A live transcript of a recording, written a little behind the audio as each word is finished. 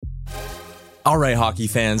All right, hockey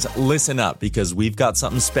fans, listen up because we've got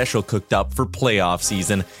something special cooked up for playoff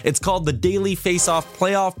season. It's called the Daily Face-Off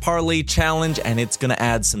Playoff Parlay Challenge, and it's going to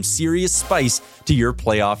add some serious spice to your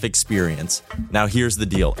playoff experience. Now, here's the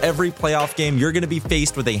deal. Every playoff game, you're going to be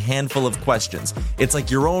faced with a handful of questions. It's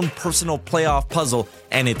like your own personal playoff puzzle,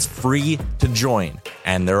 and it's free to join.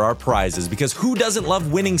 And there are prizes, because who doesn't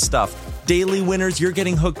love winning stuff? Daily winners, you're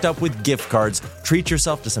getting hooked up with gift cards. Treat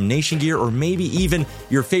yourself to some Nation gear or maybe even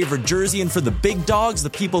your favorite jersey. And for the big dogs, the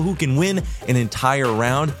people who can win an entire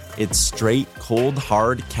round, it's straight, cold,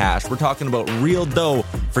 hard cash. We're talking about real dough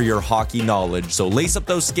for your hockey knowledge. So lace up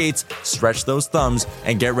those skates, stretch those thumbs,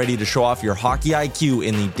 and get ready to show off your hockey IQ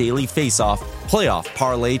in the Daily Face-Off Playoff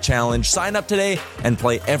Parlay Challenge. Sign up today and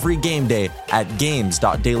play every game day at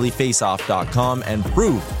games.dailyfaceoff.com and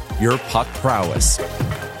prove your puck prowess.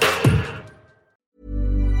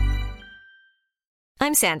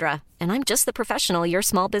 I'm Sandra, and I'm just the professional your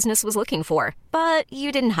small business was looking for. But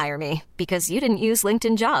you didn't hire me because you didn't use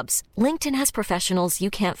LinkedIn Jobs. LinkedIn has professionals you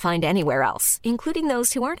can't find anywhere else, including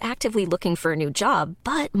those who aren't actively looking for a new job,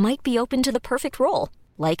 but might be open to the perfect role,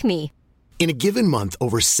 like me. In a given month,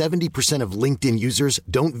 over 70% of LinkedIn users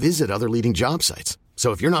don't visit other leading job sites.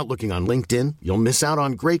 So if you're not looking on LinkedIn, you'll miss out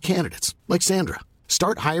on great candidates like Sandra.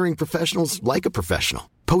 Start hiring professionals like a professional.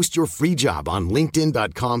 Post your free job on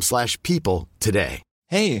linkedin.com/people today.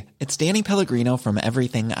 Hey, it's Danny Pellegrino from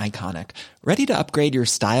Everything Iconic. Ready to upgrade your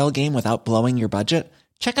style game without blowing your budget?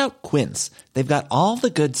 Check out Quince. They've got all the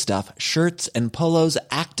good stuff, shirts and polos,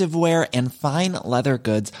 activewear, and fine leather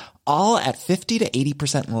goods, all at 50 to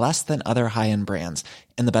 80% less than other high-end brands.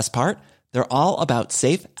 And the best part? They're all about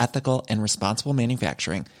safe, ethical, and responsible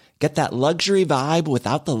manufacturing. Get that luxury vibe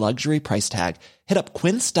without the luxury price tag. Hit up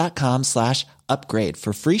quince.com/upgrade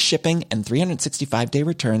for free shipping and 365-day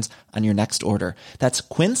returns on your next order. That's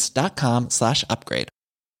quince.com/upgrade.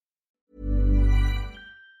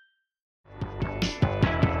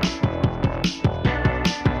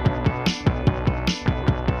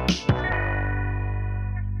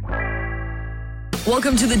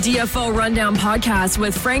 Welcome to the DFO Rundown Podcast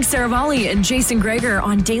with Frank Saravalli and Jason Greger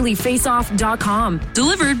on dailyfaceoff.com.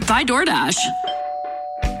 Delivered by DoorDash.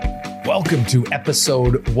 Welcome to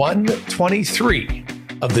episode 123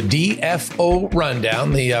 of the DFO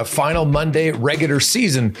Rundown, the final Monday regular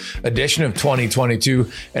season edition of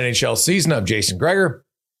 2022 NHL season. I'm Jason Greger,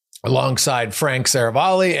 alongside Frank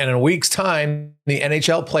Saravalli, and in a week's time, the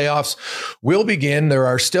NHL playoffs will begin. There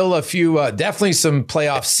are still a few, definitely some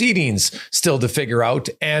playoff seedings still to figure out,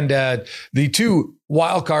 and the two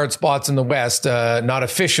wildcard spots in the West, not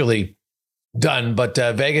officially done, but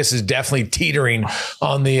Vegas is definitely teetering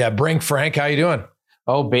on the brink. Frank, how you doing?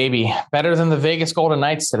 Oh, baby. Better than the Vegas Golden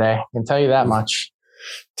Knights today. I can tell you that much.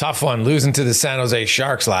 Tough one, losing to the San Jose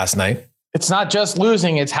Sharks last night. It's not just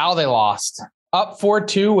losing, it's how they lost. Up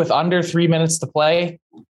 4-2 with under 3 minutes to play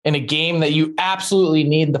in a game that you absolutely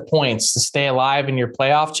need the points to stay alive in your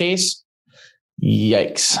playoff chase.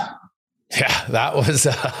 Yikes. Yeah, that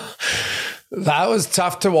was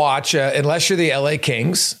tough to watch unless you're the LA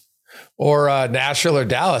Kings or Nashville or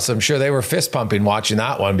Dallas. I'm sure they were fist pumping watching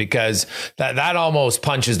that one, because that almost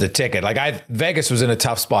punches the ticket. Like Vegas was in a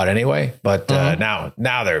tough spot anyway, but now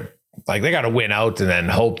they're like, they got to win out and then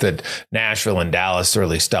hope that Nashville and Dallas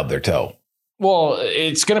really stub their toe. Well,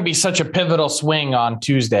 it's going to be such a pivotal swing on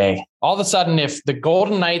Tuesday. All of a sudden, if the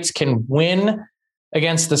Golden Knights can win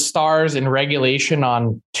against the Stars in regulation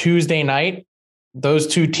on Tuesday night, those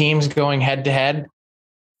two teams going head to head,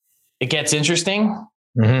 it gets interesting.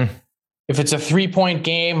 Mm-hmm. If it's a 3-point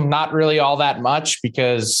game, not really all that much,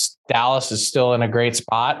 because Dallas is still in a great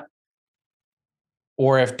spot.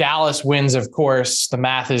 Or if Dallas wins, of course, the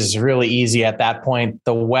math is really easy at that point.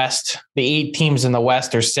 The West, the 8 teams in the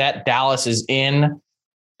West are set. Dallas is in.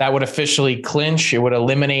 That would officially clinch. It would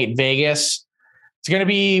eliminate Vegas. It's going to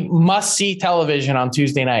be must-see television on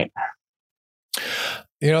Tuesday night.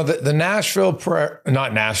 You know, the the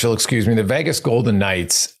Vegas Golden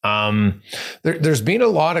Knights. There's been a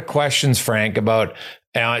lot of questions, Frank, about,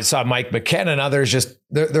 I saw Mike McKenna and others, just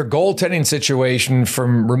their goaltending situation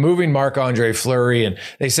from removing Marc-Andre Fleury. And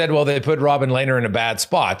they said, well, they put Robin Lehner in a bad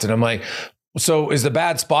spot. And I'm like, so is the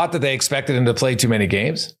bad spot that they expected him to play too many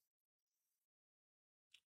games?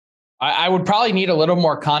 I would probably need a little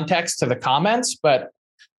more context to the comments, but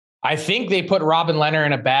I think they put Robin Lehner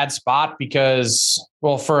in a bad spot because,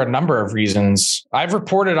 well, for a number of reasons. I've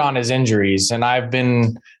reported on his injuries and I've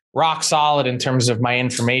been rock solid in terms of my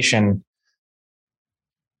information.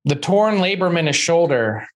 The torn labrum in his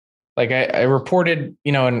shoulder, like I reported,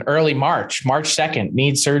 in early March 2nd,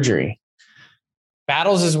 needs surgery.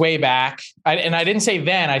 battles his way back. And I didn't say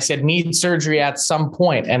then, I said need surgery at some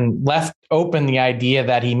point, and left open the idea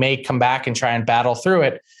that he may come back and try and battle through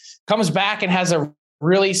it. Comes back and has a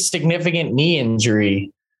really significant knee injury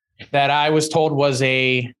that I was told was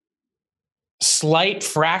a slight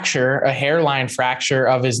fracture, a hairline fracture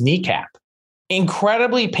of his kneecap.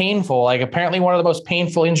 Incredibly painful, like apparently one of the most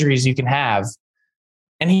painful injuries you can have.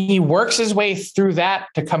 And he works his way through that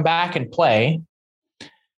to come back and play.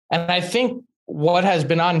 And I think what has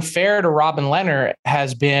been unfair to Robin Lehner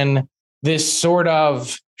has been this sort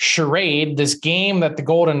of charade, this game that the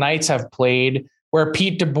Golden Knights have played, where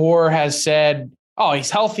Pete DeBoer has said, oh, he's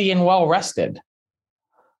healthy and well rested.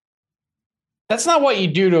 That's not what you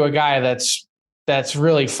do to a guy that's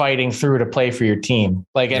really fighting through to play for your team,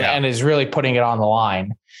 and is really putting it on the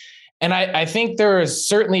line. And I think there has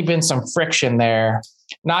certainly been some friction there,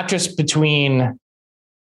 not just between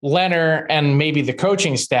Lehner and maybe the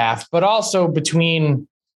coaching staff, but also between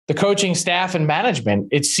the coaching staff and management.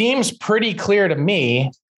 It seems pretty clear to me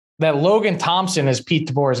that Logan Thompson is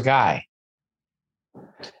Pete DeBoer's guy.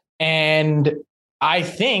 And I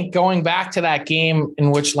think going back to that game in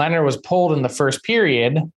which Lehner was pulled in the first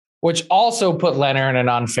period, which also put Lehner in an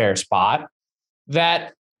unfair spot,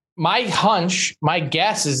 that my hunch, my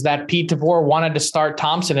guess is that Pete DeBoer wanted to start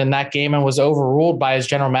Thompson in that game and was overruled by his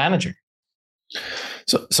general manager.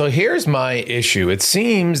 So here's my issue. It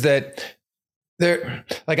seems that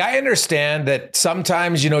I understand that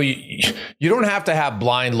sometimes, you don't have to have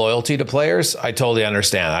blind loyalty to players. I totally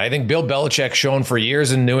understand that. I think Bill Belichick's shown for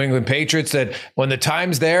years in New England Patriots that when the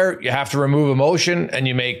time's there, you have to remove emotion and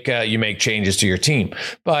you make changes to your team.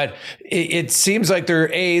 But it seems like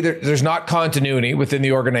there's not continuity within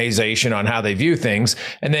the organization on how they view things.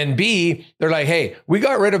 And then B, they're like, hey, we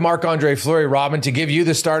got rid of Marc-Andre Fleury, Robin, to give you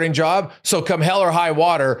the starting job. So come hell or high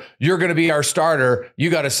water, you're going to be our starter. You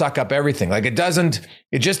got to suck up everything.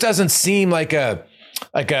 It just doesn't seem like a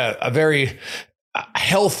very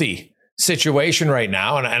healthy situation right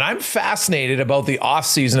now. And I'm fascinated about the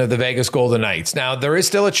offseason of the Vegas Golden Knights. Now, there is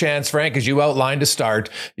still a chance, Frank, as you outlined to start,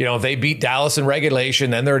 if they beat Dallas in regulation,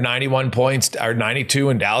 then they're 91 points or 92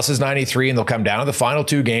 and Dallas is 93, and they'll come down to the final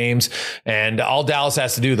two games. And all Dallas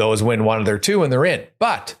has to do, though, is win one of their two and they're in.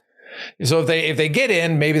 But so if they get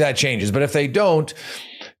in, maybe that changes. But if they don't,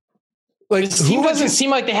 this team doesn't seem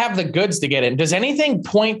like they have the goods to get in. Does anything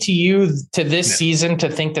point to you to this season to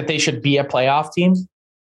think that they should be a playoff team?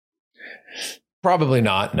 Probably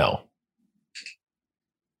not. No.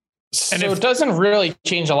 So it doesn't really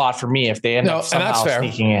change a lot for me if they end up somehow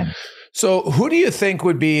sneaking in. So who do you think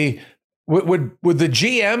would the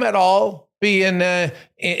GM at all be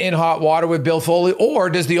in hot water with Bill Foley, or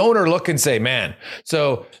does the owner look and say, man,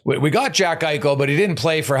 so we got Jack Eichel, but he didn't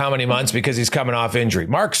play for how many months because he's coming off injury.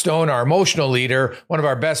 Mark Stone, our emotional leader, one of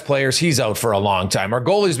our best players, he's out for a long time. Our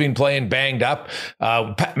goalie's been playing banged up.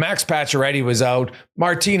 Max Pacioretty was out.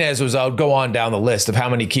 Martinez was out. Go on down the list of how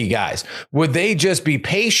many key guys. Would they just be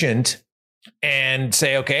patient and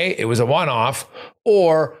say, okay, it was a one-off,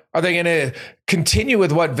 or are they going to continue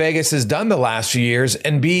with what Vegas has done the last few years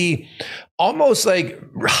and be almost like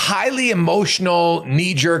highly emotional,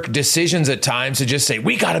 knee-jerk decisions at times to just say,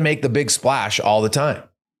 we got to make the big splash all the time?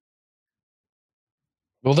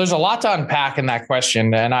 Well, there's a lot to unpack in that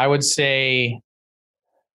question. And I would say,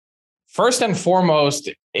 first and foremost,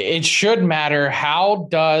 it should matter.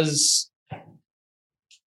 This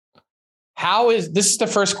is the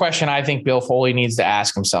first question I think Bill Foley needs to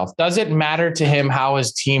ask himself. Does it matter to him how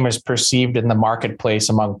his team is perceived in the marketplace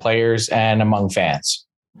among players and among fans?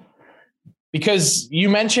 Because you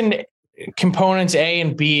mentioned components A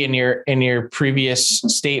and B in your previous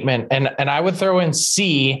statement, and I would throw in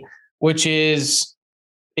C, which is,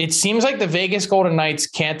 it seems like the Vegas Golden Knights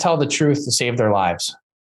can't tell the truth to save their lives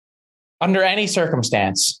under any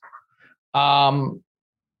circumstance. I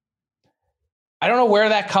don't know where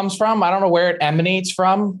that comes from. I don't know where it emanates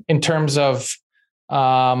from in terms of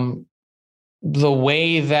the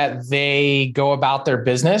way that they go about their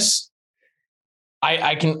business.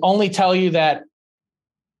 I can only tell you that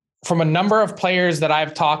from a number of players that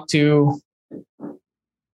I've talked to,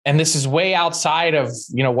 and this is way outside of,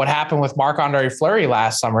 what happened with Marc-Andre Fleury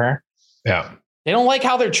last summer. Yeah. They don't like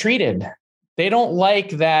how they're treated. They don't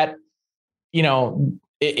like that,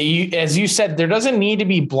 as you said, there doesn't need to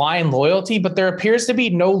be blind loyalty, but there appears to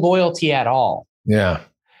be no loyalty at all. Yeah.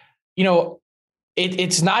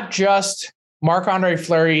 It's not just Marc-Andre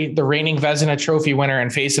Fleury, the reigning Vezina Trophy winner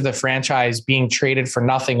and face of the franchise, being traded for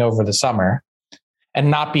nothing over the summer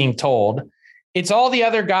and not being told. It's all the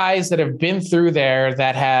other guys that have been through there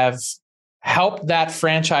that have helped that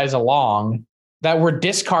franchise along that were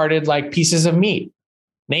discarded like pieces of meat.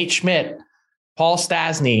 Nate Schmidt, Paul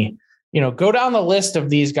Stasny, go down the list of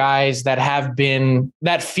these guys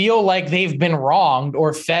that feel like they've been wronged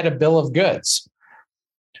or fed a bill of goods.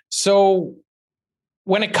 So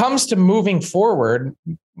when it comes to moving forward,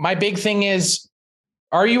 my big thing is,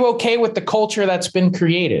 are you okay with the culture that's been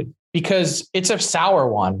created? Because it's a sour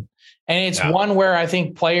one. And it's one where I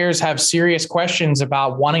think players have serious questions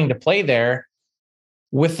about wanting to play there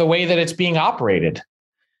with the way that it's being operated.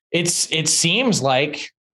 It seems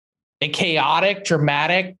like a chaotic,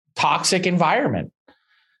 dramatic, toxic environment.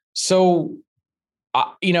 So,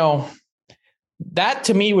 that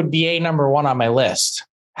to me would be number one on my list.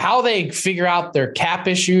 How they figure out their cap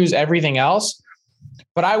issues, everything else.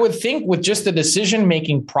 But I would think with just the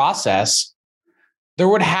decision-making process, there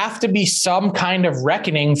would have to be some kind of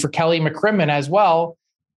reckoning for Kelly McCrimmon as well,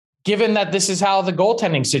 given that this is how the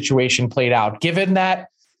goaltending situation played out, given that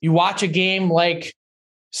you watch a game like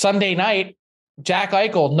Sunday night, Jack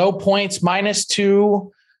Eichel, no points,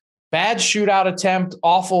 -2, bad shootout attempt,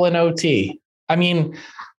 awful in OT. I mean,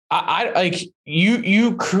 I like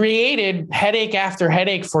you created headache after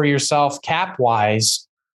headache for yourself cap wise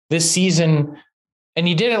this season. And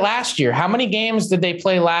you did it last year. How many games did they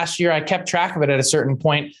play last year? I kept track of it at a certain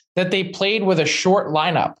point that they played with a short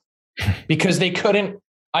lineup because they couldn't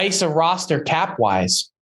ice a roster cap wise.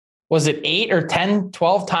 Was it 8 or 10,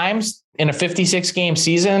 12 times in a 56 game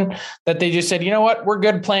season that they just said, you know what, we're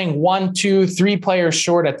good playing 1, 2, 3 players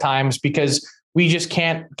short at times because we just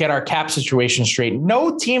can't get our cap situation straight.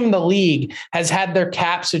 No team in the league has had their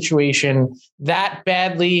cap situation that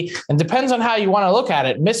badly, and depends on how you want to look at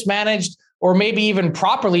it, mismanaged or maybe even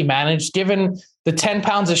properly managed, given the 10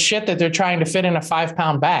 pounds of shit that they're trying to fit in a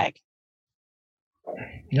 5-pound bag.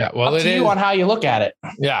 Yeah, well, up to you on how you look at it.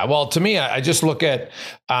 Yeah, well, to me, I just look at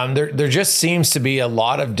there just seems to be a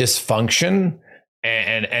lot of dysfunction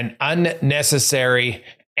and unnecessary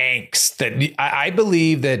angst that I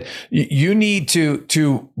believe that you need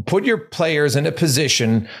to put your players in a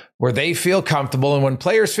position where they feel comfortable. And when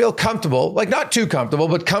players feel comfortable, like not too comfortable,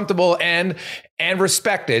 but comfortable and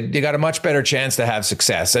respected, you got a much better chance to have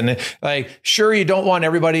success. And like, sure, you don't want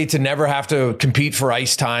everybody to never have to compete for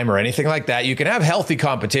ice time or anything like that. You can have healthy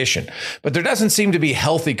competition, but there doesn't seem to be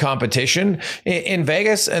healthy competition in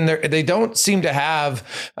Vegas. And they don't seem to have,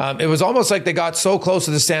 it was almost like they got so close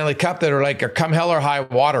to the Stanley Cup that are like, come hell or high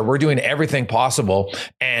water, we're doing everything possible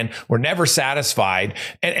and we're never satisfied.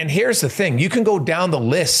 And here's the thing, you can go down the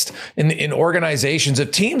list in organizations of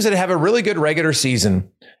teams that have a really good regular season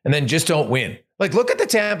and then just don't win. Like, look at the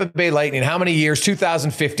Tampa Bay Lightning. How many years?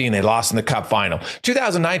 2015, they lost in the Cup final.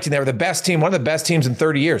 2019, they were the best team, one of the best teams in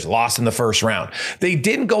 30 years, lost in the first round. They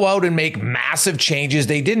didn't go out and make massive changes.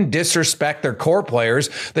 They didn't disrespect their core players.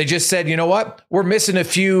 They just said, you know what? We're missing a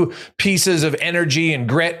few pieces of energy and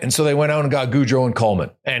grit. And so they went out and got Goudreau and Coleman.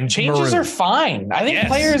 And changes are fine. I think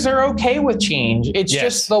players are okay with change. It's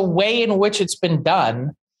just the way in which it's been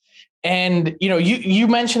done. And, you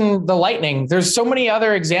mentioned the Lightning. There's so many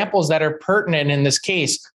other examples that are pertinent in this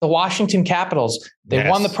case. The Washington Capitals, they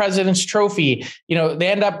won the President's Trophy. They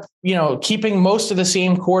end up, keeping most of the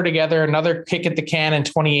same core together. Another kick at the can in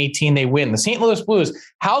 2018, they win. The St. Louis Blues,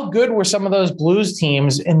 how good were some of those Blues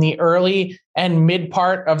teams in the early and mid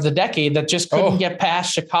part of the decade that just couldn't get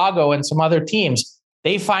past Chicago and some other teams?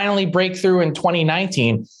 They finally break through in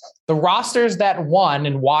 2019. The rosters that won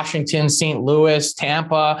in Washington, St. Louis,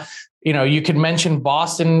 Tampa, you could mention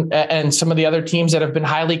Boston and some of the other teams that have been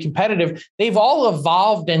highly competitive. They've all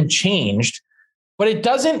evolved and changed, but it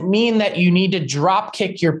doesn't mean that you need to drop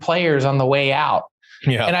kick your players on the way out.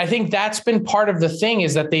 Yeah. And I think that's been part of the thing,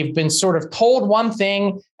 is that they've been sort of told one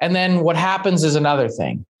thing and then what happens is another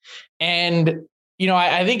thing. And,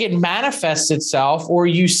 I think it manifests itself, or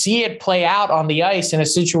you see it play out on the ice in a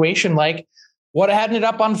situation like what ended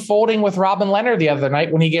up unfolding with Robin Leonard the other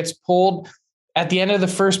night when he gets pulled at the end of the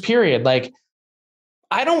first period. Like,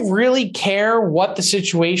 I don't really care what the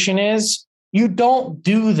situation is. You don't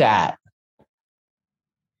do that.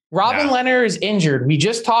 Robin Leonard is injured. We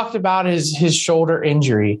just talked about his shoulder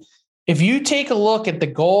injury. If you take a look at the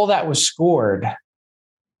goal that was scored,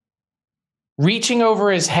 reaching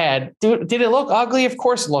over his head, did it look ugly? Of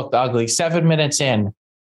course it looked ugly 7 minutes in.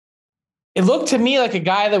 It looked to me like a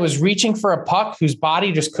guy that was reaching for a puck whose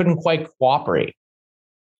body just couldn't quite cooperate.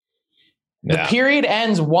 The period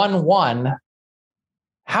ends 1-1.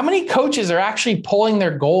 How many coaches are actually pulling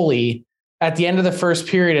their goalie at the end of the first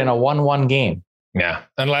period in a 1-1 game? Yeah.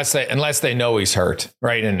 Unless they know he's hurt,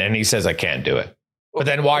 right? And he says, I can't do it. But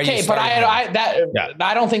then why are you? Okay, but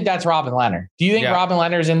I don't think that's Robin Leonard. Do you think Robin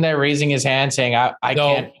Leonard's in there raising his hand saying,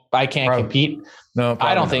 I can't compete? No,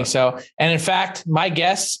 I don't think so. And in fact, my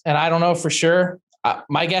guess, and I don't know for sure,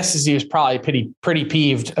 my guess is he was probably pretty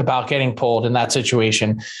peeved about getting pulled in that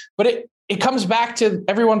situation. But it comes back to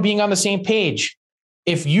everyone being on the same page.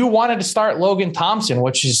 If you wanted to start Logan Thompson,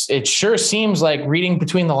 it sure seems like reading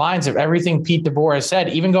between the lines of everything Pete DeBoer has said,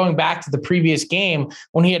 even going back to the previous game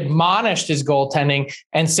when he admonished his goaltending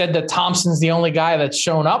and said that Thompson's the only guy that's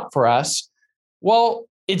shown up for us. Well,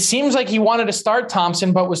 it seems like he wanted to start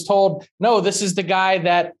Thompson, but was told, no, this is the guy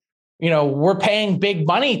that, we're paying big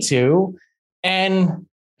money to. And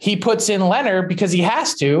he puts in Leonard because he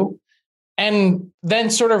has to, and then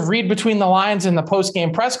sort of read between the lines in the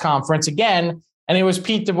post-game press conference again. And it was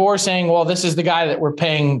Pete DeBoer saying, well, this is the guy that we're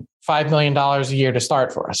paying $5 million a year to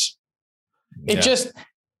start for us. It just,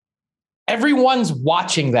 everyone's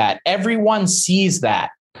watching that. Everyone sees that.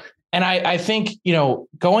 And I think,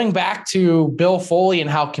 going back to Bill Foley and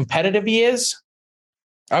how competitive he is,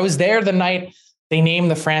 I was there the night they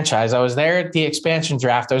named the franchise. I was there at the expansion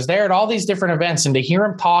draft. I was there at all these different events, and to hear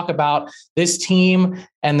him talk about this team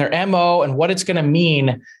and their MO and what it's going to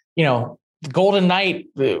mean, the Golden Knight,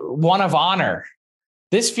 one of honor.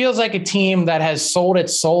 This feels like a team that has sold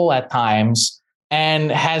its soul at times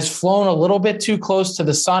and has flown a little bit too close to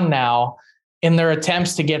the sun now in their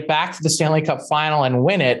attempts to get back to the Stanley Cup final and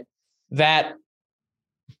win it, that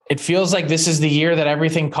it feels like this is the year that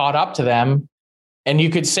everything caught up to them. And you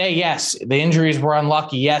could say, yes, the injuries were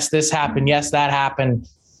unlucky. Yes, this happened. Yes, that happened.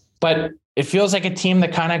 But it feels like a team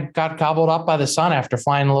that kind of got gobbled up by the sun after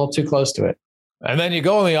flying a little too close to it. And then you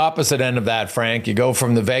go on the opposite end of that, Frank. You go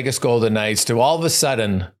from the Vegas Golden Knights to all of a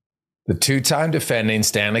sudden the two-time defending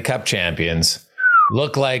Stanley Cup champions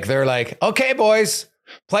look like they're like, okay, boys,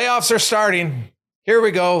 playoffs are starting. Here we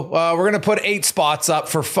go. We're going to put 8 spots up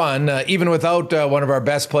for fun, even without one of our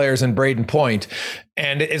best players in Braden Point.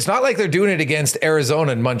 And it's not like they're doing it against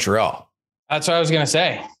Arizona and Montreal. That's what I was going to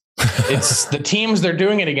say. It's the teams they're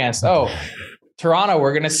doing it against. Oh, Toronto,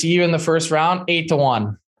 we're going to see you in the first round,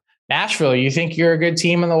 8-1. Nashville, you think you're a good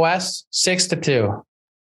team in the West? 6-2.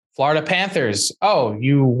 Florida Panthers. Oh,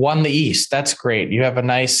 you won the East. That's great. You have a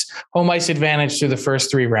nice home ice advantage through the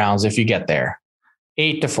first 3 rounds if you get there.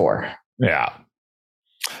 8-4. Yeah.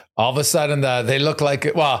 All of a sudden, they look like,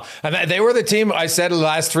 and they were the team I said the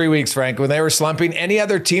last 3 weeks, Frank, when they were slumping. Any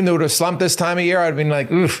other team that would have slumped this time of year, I'd have been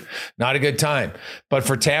like, oof, not a good time. But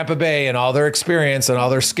for Tampa Bay and all their experience and all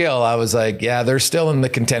their skill, I was like, yeah, they're still in the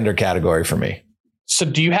contender category for me. So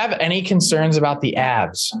do you have any concerns about the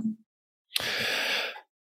Avs?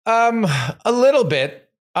 A little bit.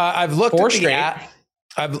 I've looked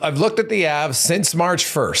I've looked at the Avs since March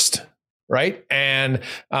 1st. Right. And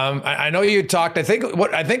I know you talked, I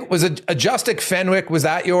think was adjusted Fenwick. Was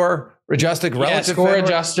that your adjusted relative? Score Fenwick?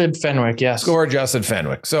 Adjusted Fenwick. Yes. Score adjusted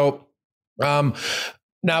Fenwick. So now,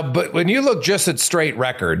 but when you look just at straight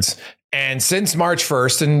records and since March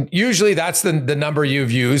 1st, and usually that's the number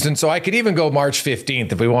you've used. And so I could even go March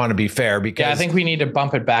 15th if we want to be fair, because I think we need to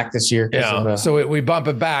bump it back this year. So we bump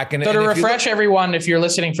it back. And so to refresh everyone, if you're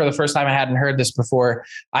listening for the first time, I hadn't heard this before.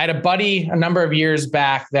 I had a buddy a number of years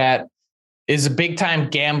back that is a big time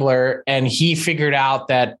gambler. And he figured out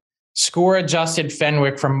that score adjusted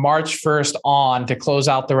Fenwick from March 1st on to close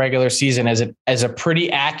out the regular season as a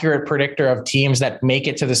pretty accurate predictor of teams that make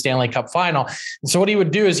it to the Stanley Cup final. And so what he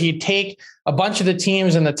would do is he'd take a bunch of the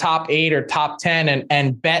teams in the top 8 or top 10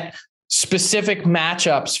 and bet specific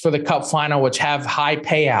matchups for the Cup final, which have high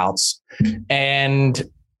payouts. And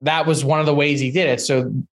that was one of the ways he did it.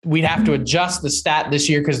 So we'd have to adjust the stat this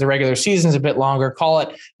year because the regular season's a bit longer, call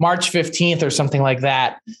it March 15th or something like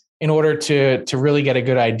that, in order to really get a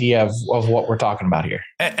good idea of what we're talking about here.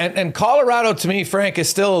 And Colorado, to me, Frank, is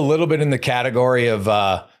still a little bit in the category of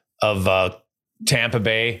Tampa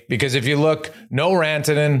Bay, because if you look, no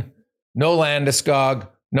Rantanen, no Landeskog,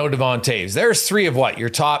 no Devon Toews. There's 3 of your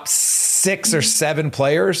top 6 or 7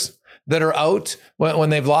 players that are out when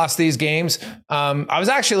they've lost these games. I was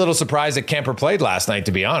actually a little surprised that Kemper played last night,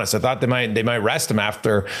 to be honest. I thought they might rest him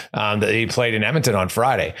after that he played in Edmonton on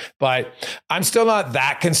Friday. But I'm still not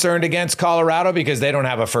that concerned against Colorado because they don't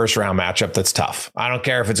have a first round matchup that's tough. I don't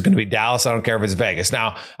care if it's going to be Dallas. I don't care if it's Vegas.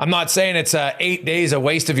 Now, I'm not saying it's 8 days a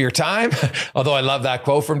waste of your time, although I love that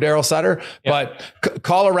quote from Daryl Sutter. Yep. But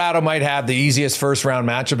Colorado might have the easiest first round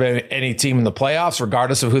matchup of any team in the playoffs,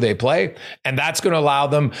 regardless of who they play. And that's going to allow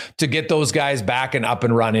them to get those guys back and up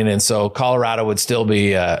and running. And so Colorado would still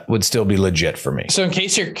be legit for me. So in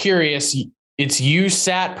case you're curious, it's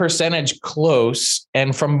USAT percentage close.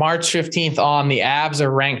 And from March 15th on, the Avs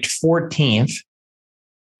are ranked 14th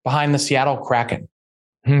behind the Seattle Kraken.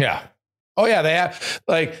 Yeah. Oh yeah. They have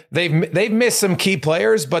they've missed some key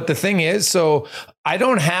players, but the thing is, so I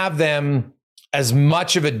don't have them as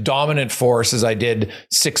much of a dominant force as I did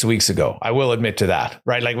 6 weeks ago. I will admit to that,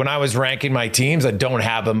 right? Like when I was ranking my teams, I don't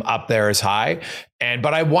have them up there as high.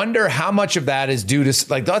 But I wonder how much of that is due to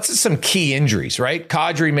like, that's some key injuries, right?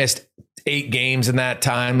 Kadri missed 8 games in that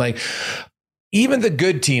time. Like even the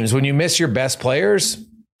good teams, when you miss your best players,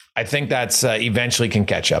 I think that's eventually can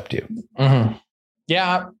catch up to you. Mm-hmm.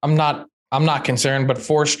 Yeah, I'm not concerned, but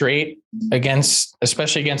 4 straight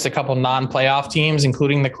especially against a couple non-playoff teams,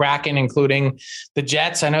 including the Kraken, including the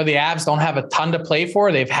Jets. I know the Avs don't have a ton to play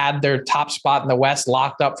for. They've had their top spot in the West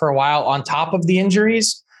locked up for a while on top of the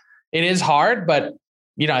injuries. It is hard, but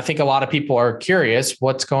I think a lot of people are curious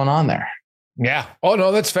what's going on there. Yeah. Oh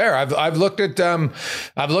no, that's fair. I've looked at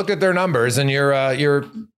their numbers, and you're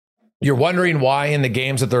wondering why in the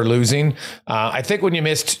games that they're losing. I think when you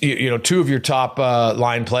missed 2 of your top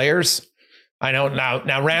line players. I know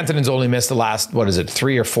now Rantanen's only missed the last,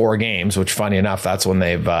 3 or 4 games, which funny enough, that's when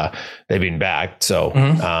they've been back. So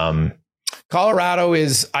Colorado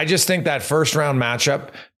I just think that first round matchup,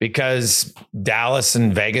 because Dallas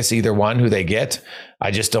and Vegas, either one who they get,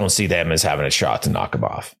 I just don't see them as having a shot to knock them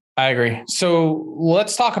off. I agree. So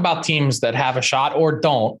let's talk about teams that have a shot or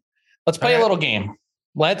don't. Let's play a little game.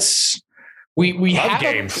 We have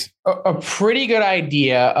a pretty good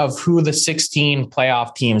idea of who the 16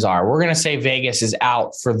 playoff teams are. We're going to say Vegas is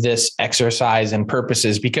out for this exercise and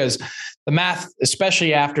purposes because the math,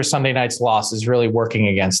 especially after Sunday night's loss, is really working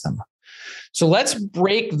against them. So let's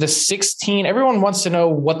break the 16. Everyone wants to know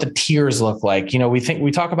what the tiers look like.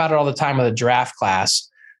 We talk about it all the time with the draft class,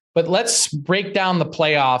 but let's break down the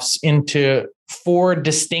playoffs into 4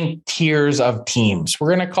 distinct tiers of teams.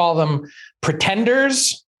 We're going to call them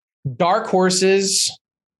pretenders, dark horses,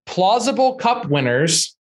 plausible cup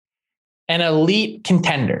winners, and elite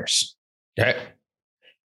contenders. Okay.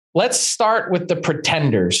 Let's start with the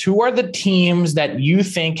pretenders. Who are the teams that you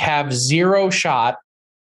think have 0 shot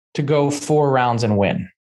to go 4 rounds and win?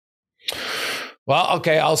 Well,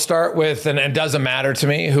 okay, I'll start with, and it doesn't matter to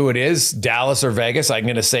me who it is, Dallas or Vegas. I'm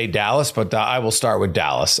going to say Dallas, but I will start with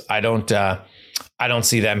Dallas. I don't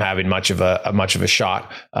see them having much of a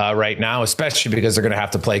shot right now, especially because they're going to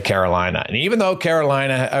have to play Carolina. And even though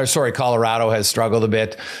Colorado has struggled a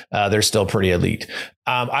bit, they're still pretty elite.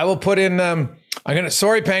 I will put in.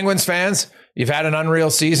 Sorry, Penguins fans, you've had an unreal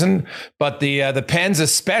season, but the Pens,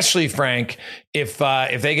 especially Frank, if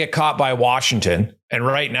they get caught by Washington, and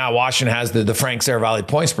right now Washington has the Frank Seravalli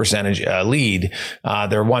points percentage lead.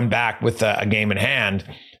 They're 1 back with a game in hand.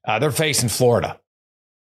 They're facing Florida.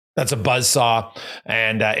 That's a buzzsaw.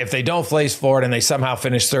 And if they don't face Florida and they somehow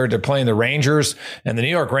finish 3rd, they're playing the Rangers. And the New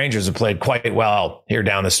York Rangers have played quite well here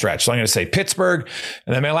down the stretch. So I'm going to say Pittsburgh.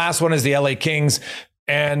 And then my last one is the LA Kings.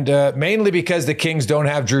 And mainly because the Kings don't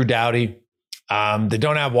have Drew Doughty. They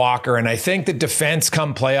don't have Walker. And I think the defense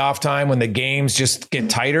come playoff time, when the games just get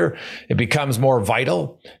tighter, it becomes more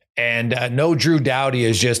vital. And no Drew Doughty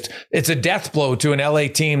it's a death blow to an LA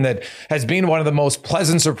team that has been one of the most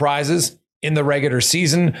pleasant surprises in the regular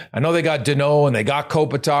season. I know they got Deneau and they got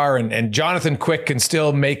Kopitar, and Jonathan Quick can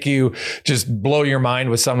still make you just blow your mind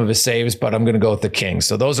with some of his saves, but I'm going to go with the Kings.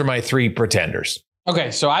 So those are my 3 pretenders. Okay,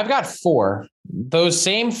 so I've got 4. Those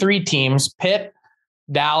same 3 teams, Pitt,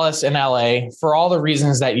 Dallas, and LA, for all the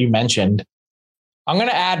reasons that you mentioned. I'm going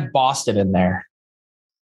to add Boston in there.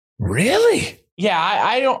 Really? Yeah,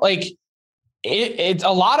 I don't like it.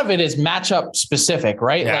 A lot of it is matchup specific,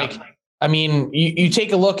 right? Yeah. Like, I mean, you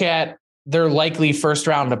take a look at their likely first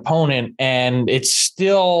round opponent, and it's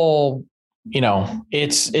still,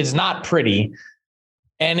 it's not pretty.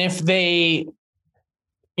 And if they,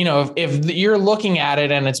 if you're looking at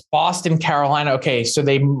it and it's Boston, Carolina, okay, so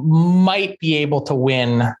they might be able to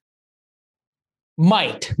win.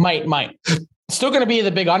 Might. Still going to be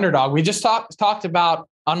the big underdog. We just talked about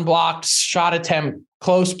unblocked shot attempt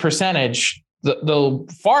close percentage. The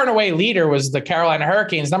far and away leader was the Carolina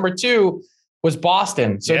Hurricanes. Number 2 was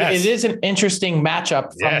Boston. So It is an interesting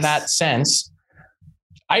matchup from that sense.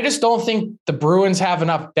 I just don't think the Bruins have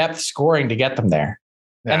enough depth scoring to get them there.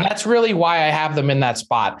 Yeah. And that's really why I have them in that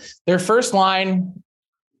spot. Their first line,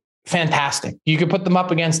 fantastic. You could put them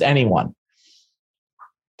up against anyone.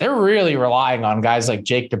 They're really relying on guys like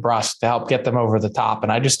Jake DeBrusk to help get them over the top.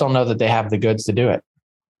 And I just don't know that they have the goods to do it.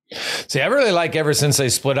 See, I really like, ever since they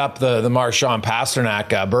split up the Marchand Pasternak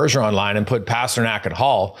Bergeron line and put Pasternak at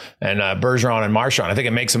Hall and Bergeron and Marchand, I think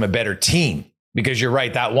it makes them a better team, because you're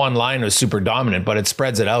right, that one line was super dominant, but it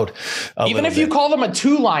spreads it out. Even if you call them a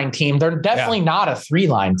 2-line team, they're definitely not a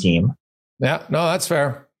 3-line team. Yeah, no, that's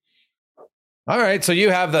fair. All right, so you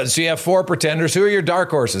have 4 pretenders. Who are your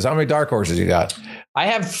dark horses? How many dark horses you got? I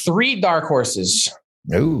have 3 dark horses.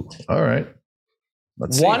 Ooh, all right.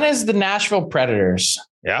 Let's see. One is the Nashville Predators.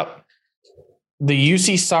 Yep. The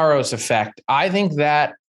UC Saros effect. I think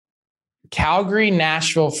that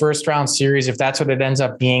Calgary-Nashville first-round series, if that's what it ends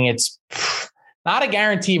up being, it's not a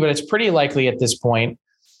guarantee, but it's pretty likely at this point.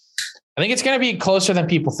 I think it's going to be closer than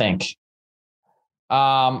people think.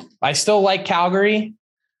 I still like Calgary.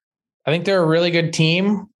 I think they're a really good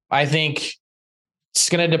team. I think it's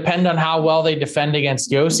going to depend on how well they defend against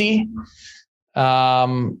Yossi.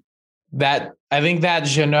 That I think that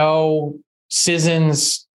Jeannot,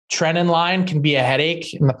 Sissons, Trennan line can be a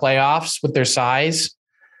headache in the playoffs with their size.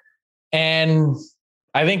 And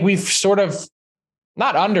I think we've sort of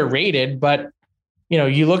not underrated, but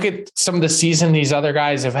you look at some of the season these other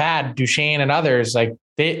guys have had, Duchesne and others, like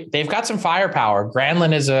they've got some firepower.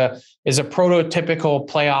 Granlund is a prototypical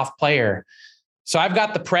playoff player. So I've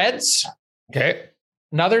got the Preds. Okay.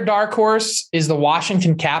 Another dark horse is the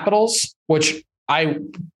Washington Capitals, which I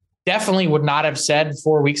definitely would not have said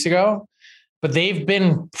 4 weeks ago, but they've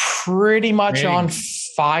been pretty much on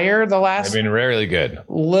fire the last they've been really good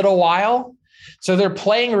little while. So they're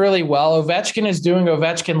playing really well. Ovechkin is doing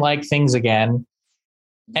Ovechkin-like things again.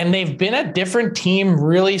 And they've been a different team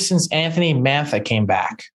really since Anthony Mantha came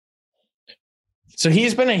back. So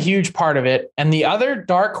he's been a huge part of it. And the other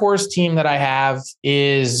dark horse team that I have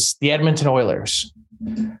is the Edmonton Oilers.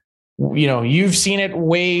 You've seen it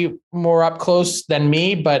way more up close than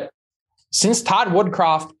me, but since Todd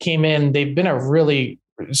Woodcroft came in, they've been a really,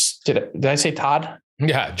 did I say Todd?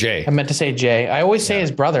 Yeah, Jay. I meant to say Jay. I always say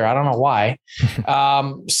his brother. I don't know why.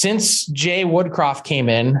 Since Jay Woodcroft came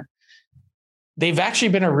in, they've actually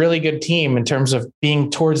been a really good team in terms of being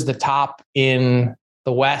towards the top in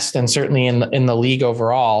the West and certainly in the league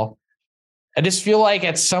overall. I just feel like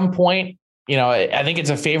at some point, I think it's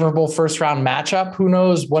a favorable first round matchup. Who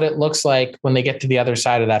knows what it looks like when they get to the other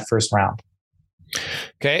side of that first round.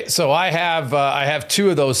 Okay, so I have two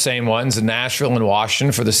of those same ones, Nashville and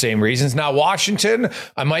Washington, for the same reasons. Now, Washington,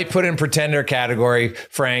 I might put in pretender category,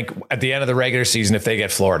 Frank, at the end of the regular season if they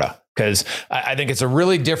get Florida, because I think it's a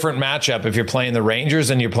really different matchup if you're playing the Rangers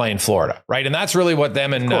and you're playing Florida, right? And that's really what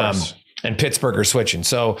them and Pittsburgh are switching.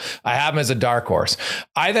 So I have them as a dark horse.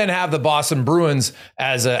 I then have the Boston Bruins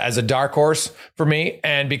as a dark horse for me,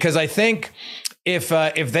 and because I think if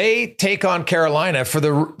they take on Carolina for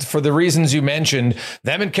the reasons you mentioned,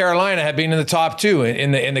 them and Carolina have been in the top two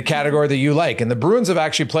in the category that you like, and the Bruins have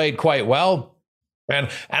actually played quite well, and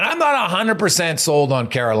I'm not 100% sold on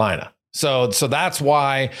Carolina. So that's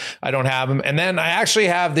why I don't have them. And then I actually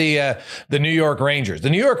have the New York Rangers. The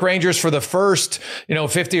New York Rangers for the first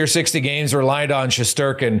 50 or 60 games relied on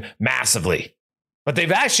Shesterkin massively. But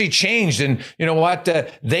they've actually changed, and you know what?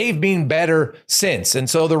 They've been better since. And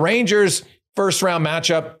so the Rangers first round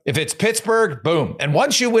matchup, if it's Pittsburgh, boom. And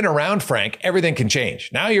once you win a round, Frank, everything can change.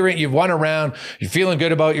 Now you've won a round, you're feeling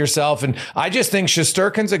good about yourself. And I just think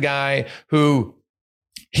Shesterkin's a guy who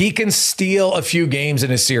he can steal a few games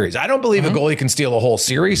in a series. I don't believe a goalie can steal a whole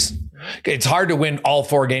series. It's hard to win all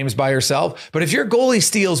 4 games by yourself. But if your goalie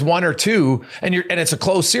steals 1 or 2 and it's a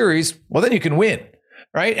close series, well, then you can win.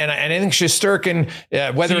 Right. And I think Shesterkin,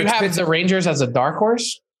 whether so you have the Rangers as a dark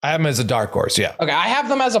horse. I have them as a dark horse. Yeah. Okay. I have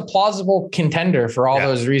them as a plausible contender for all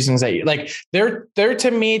those reasons that you like. They're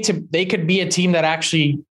to me they could be a team that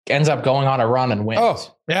actually ends up going on a run and wins.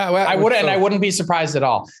 Oh yeah. Well, I wouldn't be surprised at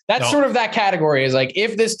all. That's sort of that category is like,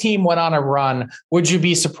 if this team went on a run, would you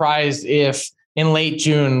be surprised if in late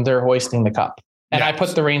June they're hoisting the cup? And I put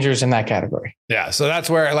the Rangers in that category. Yeah. So that's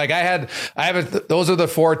where those are the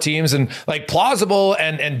 4 teams, and like plausible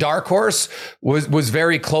and dark horse was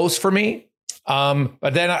very close for me.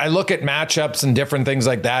 But then I look at matchups and different things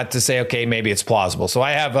like that to say, okay, maybe it's plausible. So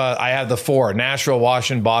I have the 4, Nashville,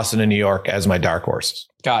 Washington, Boston, and New York as my dark horses.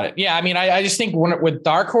 Got it. Yeah. I mean, I just think with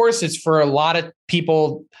dark horse, it's for a lot of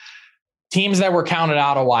people, teams that were counted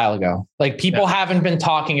out a while ago. Like people haven't been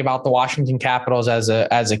talking about the Washington Capitals as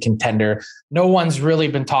a contender. No one's really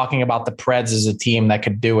been talking about the Preds as a team that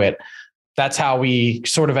could do it. That's how we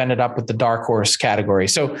sort of ended up with the dark horse category.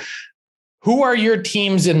 So who are your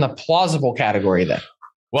teams in the plausible category then?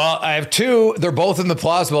 Well, I have 2. They're both in the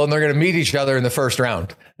plausible, and they're going to meet each other in the first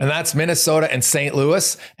round. And that's Minnesota and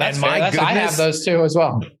St.Louis. That's and my goodness, I have those 2 as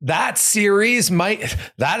well. That series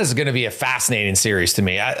that is going to be a fascinating series to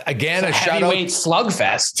me. A heavyweight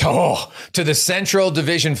slugfest. To the Central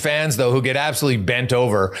Division fans, though, who get absolutely bent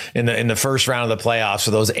over in the first round of the playoffs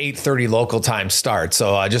for those 8:30 local time starts.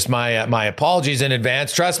 So just my apologies in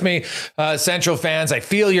advance. Trust me, Central fans, I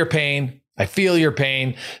feel your pain. I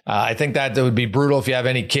think that would be brutal if you have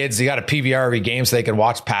any kids. You got a PVR every game so they can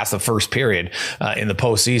watch past the first period in the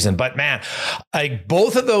postseason. But man,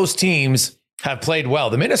 both of those teams have played well.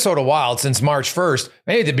 The Minnesota Wild, since March 1st,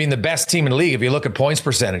 maybe they've been the best team in the league if you look at points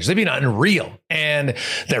percentage. They've been unreal. And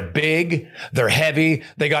they're big, they're heavy,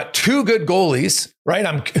 they got two good goalies,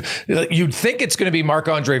 right? You'd think it's going to be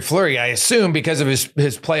Marc-Andre Fleury, I assume, because of his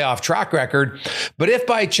playoff track record. But if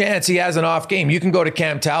by chance he has an off game, you can go to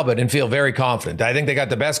Cam Talbot and feel very confident. I think they got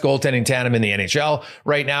the best goaltending tandem in the NHL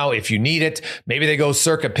right now. If you need it, maybe they go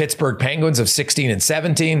circa Pittsburgh Penguins of 16 and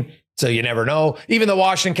 17. So you never know. Even the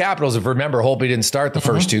Washington Capitals, if you remember, Holtby didn't start the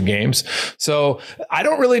first two games. So I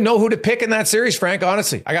don't really know who to pick in that series, Frank,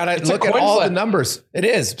 honestly. I got to look at all the numbers. It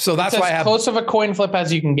is. So that's why I have close of a coin flip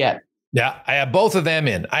as you can get. Yeah, I have both of them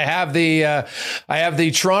in. I have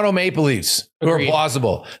the Toronto Maple Leafs, who are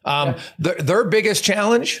plausible. Their biggest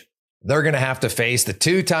challenge, they're going to have to face the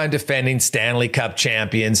two-time defending Stanley Cup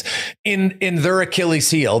champions in their Achilles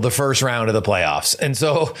heel, the first round of the playoffs. And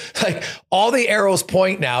so, like, all the arrows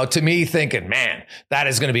point now to me thinking, man, that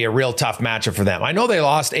is going to be a real tough matchup for them. I know they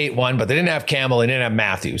lost 8-1, but they didn't have Campbell, they didn't have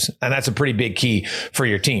Matthews, and that's a pretty big key for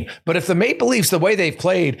your team. But if the Maple Leafs, the way they've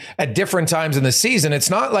played at different times in the season, it's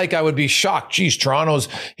not like I would be shocked. Geez, Toronto's,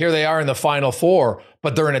 here they are in the Final Four,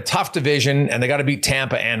 but they're in a tough division and they got to beat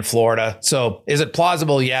Tampa and Florida. So is it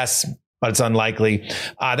plausible? Yes, but it's unlikely.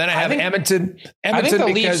 Then I have Edmonton. I think the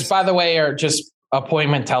Leafs, by the way, are just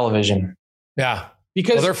appointment television. Yeah.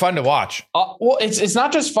 Because they're fun to watch. Well, it's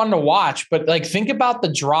not just fun to watch, but like, think about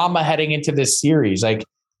the drama heading into this series. Like,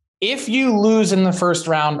 if you lose in the first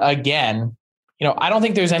round again, I don't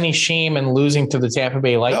think there's any shame in losing to the Tampa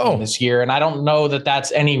Bay Lightning this year. And I don't know that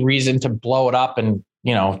that's any reason to blow it up and,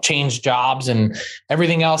 change jobs and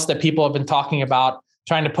everything else that people have been talking about,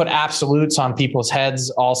 trying to put absolutes on people's heads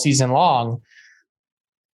all season long.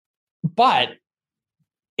 But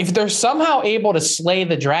if they're somehow able to slay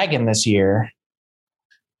the dragon this year,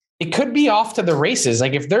 it could be off to the races.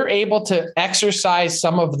 Like, if they're able to exercise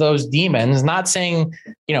some of those demons, not saying,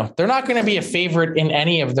 they're not going to be a favorite in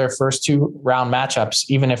any of their first two round matchups,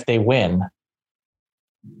 even if they win.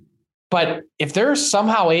 But if they're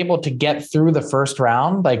somehow able to get through the first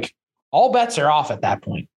round, like, all bets are off at that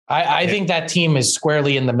point. I think that team is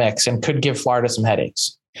squarely in the mix and could give Florida some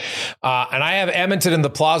headaches. And I have Edmonton in the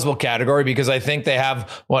plausible category because I think they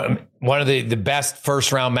have one of the best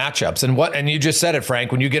first round matchups. And you just said it,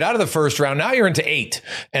 Frank, when you get out of the first round, now you're into 8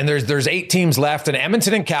 and there's 8 teams left, and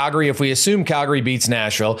Edmonton and Calgary, if we assume Calgary beats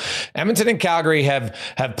Nashville, Edmonton and Calgary have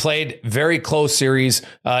played very close series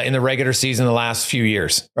in the regular season the last few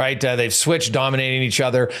years, right? They've switched, dominating each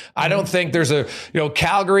other. I don't think there's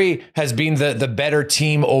Calgary has been the better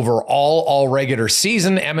team overall all regular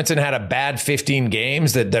season. Edmonton had a bad 15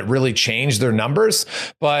 games that really changed their numbers,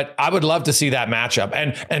 but I would love to see that matchup.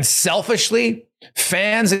 And selfishly,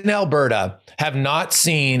 fans in Alberta have not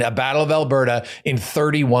seen a Battle of Alberta in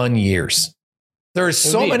 31 years. There's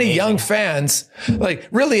so many young fans. Like,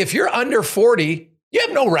 really, if you're under 40, you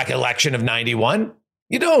have no recollection of 91.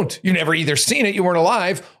 You don't. You never either seen it, you weren't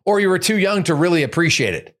alive, or you were too young to really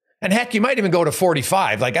appreciate it. And heck, you might even go to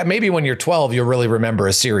 45. Like, maybe when you're 12, you'll really remember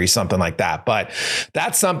a series, something like that. But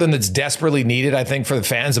that's something that's desperately needed, I think, for the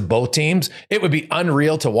fans of both teams. It would be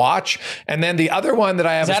unreal to watch. And then the other one that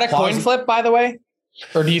I have is that a coin flip, by the way?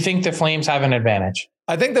 Or do you think the Flames have an advantage?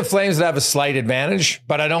 I think the Flames would have a slight advantage,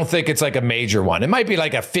 but I don't think it's like a major one. It might be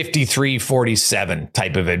like a 53-47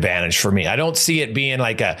 type of advantage for me. I don't see it being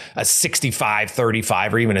like a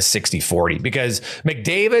 65-35 or even a 60-40, because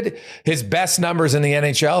McDavid, his best numbers in the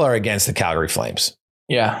NHL are against the Calgary Flames.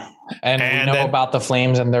 Yeah. And we know about the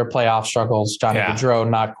Flames and their playoff struggles. Johnny Gaudreau,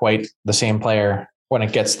 not quite the same player when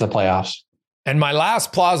it gets to the playoffs. And my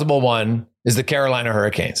last plausible one is the Carolina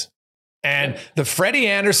Hurricanes. And the Freddie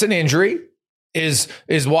Anderson injury is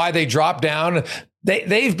why they dropped down.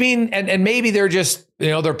 They've been, and maybe they're just,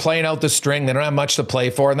 they're playing out the string. They don't have much to play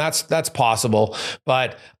for, and that's possible.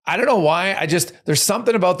 But I don't know why. There's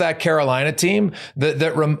something about that Carolina team that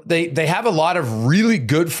they have a lot of really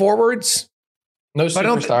good forwards. No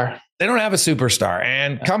superstar. They don't have a superstar.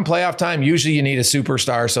 And come playoff time, usually you need a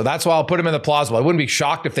superstar. So that's why I'll put them in the plausible. I wouldn't be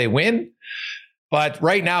shocked if they win. But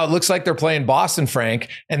right now, it looks like they're playing Boston, Frank,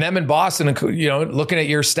 and them in Boston, looking at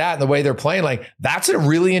your stat and the way they're playing, like, that's a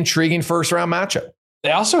really intriguing first round matchup.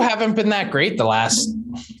 They also haven't been that great the last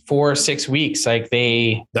 4 or 6 weeks. Like,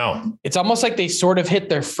 it's almost like they sort of hit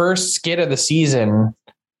their first skid of the season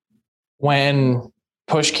when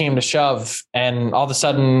push came to shove. And all of a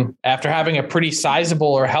sudden, after having a pretty sizable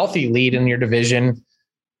or healthy lead in your division,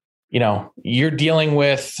 you're dealing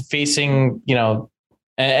with facing,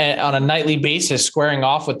 on a nightly basis, squaring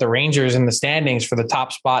off with the Rangers in the standings for the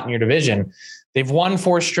top spot in your division. They've won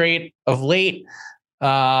 4 straight of late.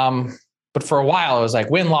 But for a while, it was like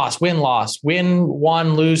win, loss, win, loss, win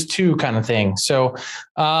one, lose two kind of thing. So,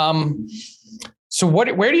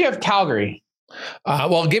 where do you have Calgary?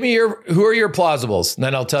 Well, give me who are your plausibles? And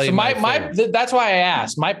then I'll tell you. That's why I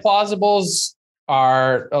asked. My plausibles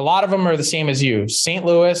are, a lot of them are the same as you: St.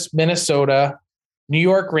 Louis, Minnesota, New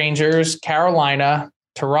York Rangers, Carolina,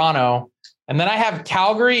 Toronto. And then I have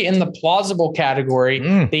Calgary in the plausible category.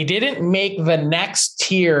 They didn't make the next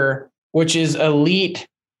tier, which is elite,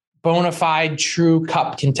 bona fide, true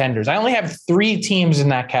cup contenders. I only have 3 teams in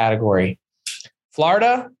that category: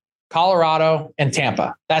 Florida, Colorado, and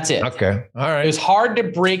Tampa. That's it. Okay. All right. It was hard to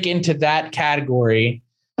break into that category.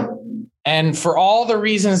 And for all the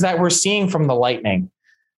reasons that we're seeing from the Lightning,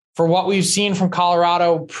 for what we've seen from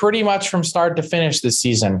Colorado, pretty much from start to finish this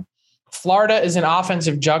season, Florida is an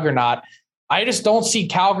offensive juggernaut. I just don't see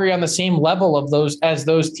Calgary on the same level of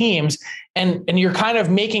those teams. And you're kind of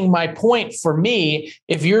making my point for me.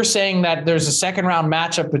 If you're saying that there's a second round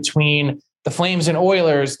matchup between the Flames and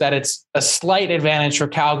Oilers, that it's a slight advantage for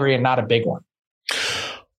Calgary and not a big one.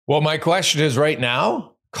 Well, my question is right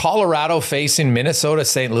now, Colorado facing Minnesota,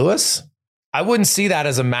 St. Louis, I wouldn't see that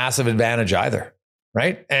as a massive advantage either.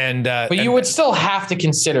 Right. But you would still have to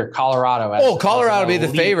consider Colorado. Colorado would be the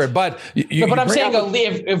favorite. But I'm saying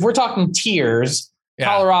if we're talking tiers,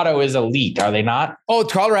 Colorado is elite. Are they not? Oh,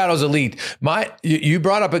 Colorado's elite. You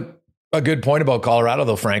brought up a good point about Colorado,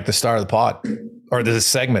 though, Frank, the star of the pod or this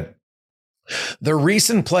segment. Their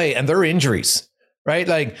recent play and their injuries. Right.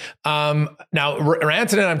 Like now,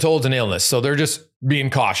 Rantanen, I'm told, is an illness. So they're just being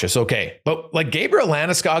cautious. OK. But like Gabriel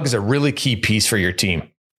Landeskog is a really key piece for your team.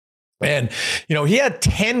 And, he had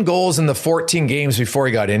 10 goals in the 14 games before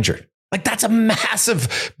he got injured. Like that's a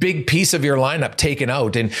massive, big piece of your lineup taken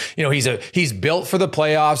out. And, he's built for the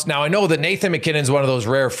playoffs. Now I know that Nathan McKinnon's one of those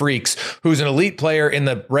rare freaks who's an elite player in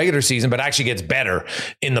the regular season, but actually gets better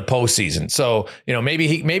in the postseason. So,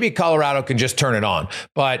 maybe Colorado can just turn it on.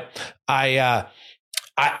 But the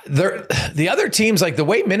other teams, like the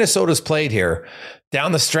way Minnesota's played here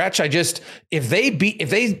down the stretch, if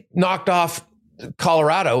they knocked off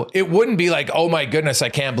Colorado, it wouldn't be like, oh my goodness, I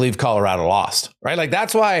can't believe Colorado lost, right? Like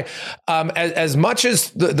that's why as much as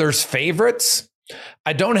there's favorites,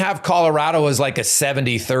 I don't have Colorado as like a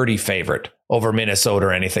 70-30 favorite over Minnesota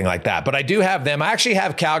or anything like that. But I do have them. I actually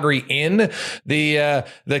have Calgary in the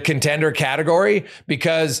contender category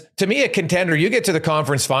because to me, a contender, you get to the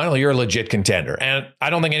conference final, you're a legit contender. And I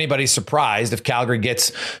don't think anybody's surprised if Calgary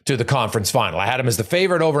gets to the conference final. I had them as the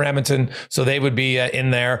favorite over Edmonton, so they would be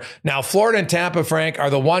in there. Now, Florida and Tampa, Frank, are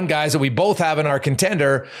the one guys that we both have in our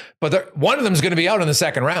contender, but one of them is going to be out in the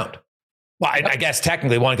second round. Well, I guess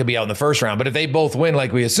technically one could be out in the first round, but if they both win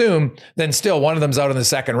like we assume, then still one of them's out in the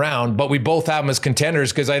second round. But we both have them as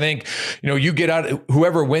contenders because I think, you get out,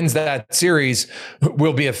 whoever wins that series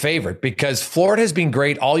will be a favorite because Florida has been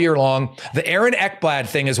great all year long. The Aaron Ekblad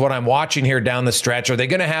thing is what I'm watching here down the stretch. Are they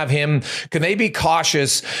going to have him? Can they be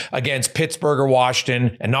cautious against Pittsburgh or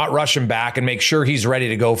Washington and not rush him back and make sure he's ready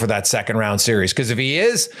to go for that second round series? Because if he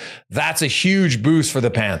is, that's a huge boost for the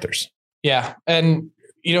Panthers. Yeah. And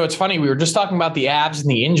it's funny. We were just talking about the abs and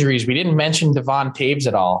the injuries. We didn't mention Devon Taves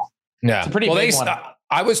at all. Yeah. It's a pretty big one.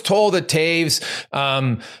 I was told that Taves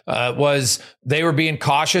they were being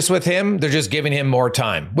cautious with him. They're just giving him more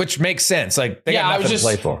time, which makes sense. Like they got nothing to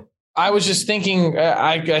play for. I was just thinking,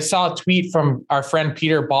 I saw a tweet from our friend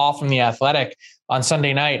Peter Ball from The Athletic on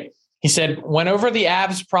Sunday night. He said, went over the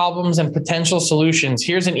abs problems and potential solutions.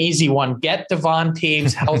 Here's an easy one. Get Devon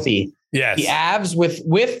Taves healthy. Yes. The Avs with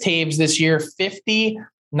Taves this year,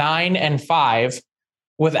 50-9-5.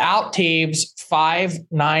 Without Taves,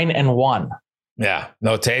 5-9-1. Yeah.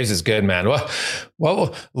 No, Taves is good, man.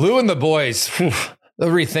 Well, Lou and the boys, they're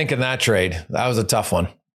rethinking that trade. That was a tough one.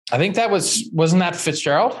 I think wasn't that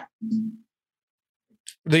Fitzgerald?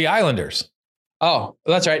 The Islanders. Oh,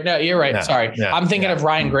 that's right. No, you're right. Yeah. Sorry. Yeah. I'm thinking of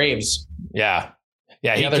Ryan Graves. Yeah.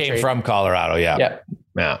 Yeah. He came from Colorado. Yeah. Yeah.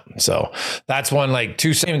 Yeah. So that's one like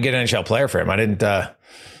too soon to get an NHL player for him. I didn't, that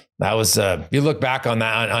was, you look back on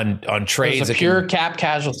that on trades. It was a pure cap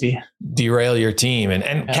casualty. Derail your team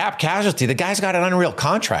and cap casualty. The guy's got an unreal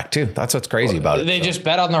contract too. That's what's crazy about it. They just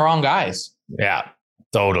bet on the wrong guys. Yeah,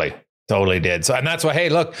 totally did. So, and that's why, hey,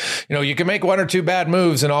 look, you can make one or two bad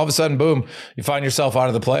moves and all of a sudden, boom, you find yourself out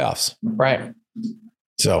of the playoffs. Right.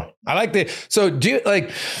 So I like so do you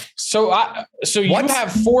like, so you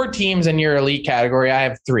have 4 teams in your elite category. I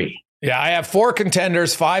have 3. Yeah. I have 4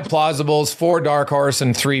 contenders, 5 plausibles, 4 dark horse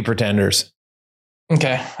and 3 pretenders.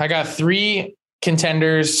 Okay. I got 3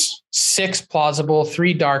 contenders, 6 plausible,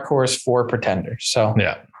 3 dark horse, 4 pretenders. So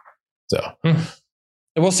yeah. So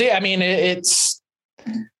we'll see. I mean, it's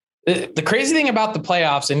The crazy thing about the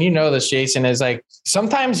playoffs, and you know this, Jason, is like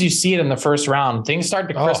sometimes you see it in the first round. Things start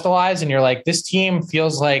to crystallize, and you're like, this team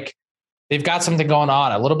feels like they've got something going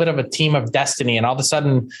on, a little bit of a team of destiny. And all of a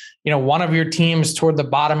sudden, one of your teams toward the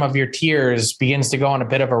bottom of your tiers begins to go on a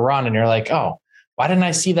bit of a run, and you're like, oh, why didn't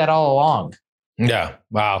I see that all along? Yeah.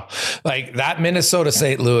 Wow. Like that Minnesota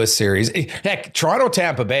St. Louis series. Heck, Toronto,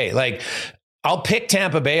 Tampa Bay. Like I'll pick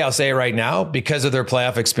Tampa Bay, I'll say it right now, because of their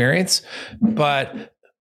playoff experience. But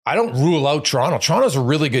I don't rule out Toronto. Toronto's a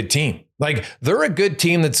really good team. Like they're a good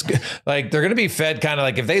team that's like, they're going to be fed kind of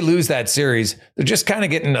like if they lose that series, they're just kind of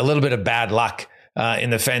getting a little bit of bad luck in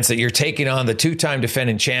the sense that you're taking on the two-time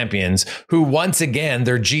defending champions who once again,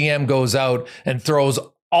 their GM goes out and throws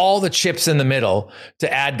all the chips in the middle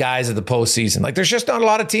to add guys at the postseason. Like there's just not a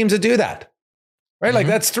lot of teams that do that. Right. Mm-hmm. Like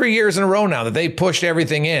that's 3 years in a row now that they pushed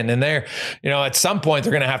everything in, and they're, at some point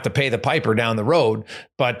they're going to have to pay the piper down the road.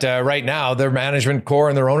 But right now their management core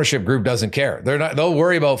and their ownership group doesn't care. They'll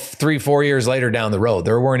worry about 3-4 years later down the road.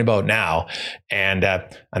 They're worrying about now. And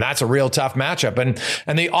that's a real tough matchup.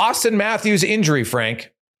 And the Austin Matthews injury,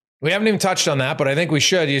 Frank, we haven't even touched on that, but I think we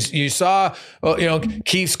should. You saw,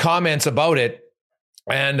 Keith's comments about it.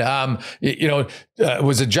 And,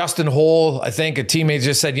 was it Justin Hole? I think a teammate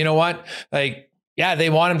just said, you know what, like, yeah, they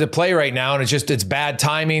want him to play right now, and it's bad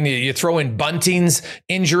timing. You throw in Bunting's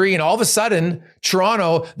injury, and all of a sudden,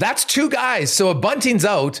 Toronto, that's two guys. So if Bunting's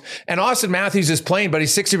out and Austin Matthews is playing, but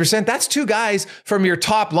he's 60%, that's two guys from your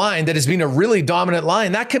top line that has been a really dominant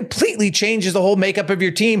line. That completely changes the whole makeup of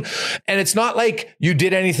your team. And it's not like you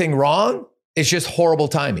did anything wrong. It's just horrible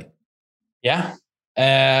timing. Yeah.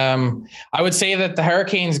 I would say that the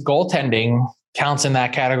Hurricanes goaltending counts in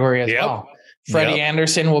that category as well. Freddie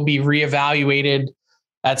Anderson will be reevaluated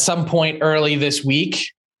at some point early this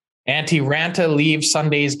week. Antti Ranta leaves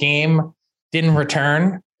Sunday's game, didn't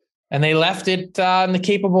return, and they left it in the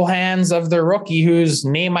capable hands of their rookie, whose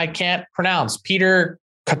name I can't pronounce, Peter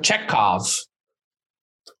Kochetkov.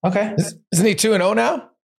 Okay. Isn't he 2-0 now?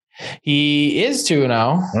 He is 2-0.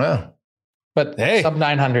 Wow. But sub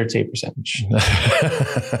 900 save percentage.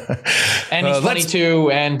 And he's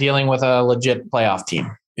 22 and dealing with a legit playoff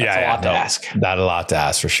team. That's a lot to ask. Not a lot to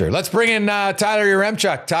ask for sure. Let's bring in Tyler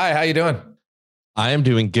Yaremchuk. Ty, how you doing? I am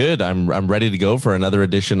doing good. I'm ready to go for another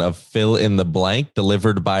edition of Fill in the Blank,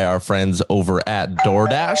 delivered by our friends over at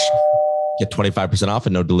DoorDash. Get 25% off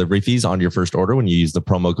and no delivery fees on your first order when you use the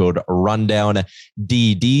promo code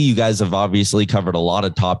RUNDOWNDD. You guys have obviously covered a lot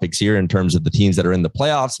of topics here in terms of the teams that are in the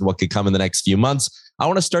playoffs and what could come in the next few months. I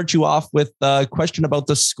want to start you off with a question about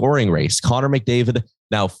the scoring race. Connor McDavid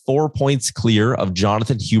now 4 points clear of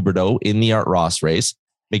Jonathan Huberdeau in the Art Ross race.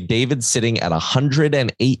 McDavid sitting at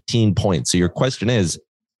 118 points. So your question is,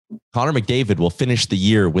 Connor McDavid will finish the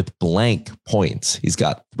year with blank points. He's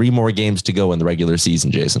got 3 more games to go in the regular season,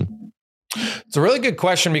 Jason. It's a really good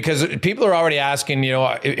question because people are already asking,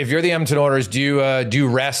 if you're the Edmonton Oilers, do you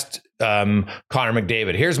rest Connor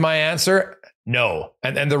McDavid? Here's my answer. No.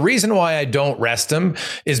 And the reason why I don't rest him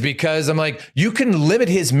is because I'm like, you can limit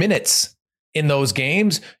his minutes in those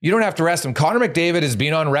games. You don't have to rest him. Connor McDavid has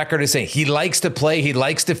been on record as saying he likes to play. He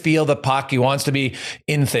likes to feel the puck. He wants to be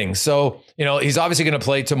in things. So, he's obviously going to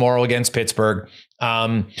play tomorrow against Pittsburgh.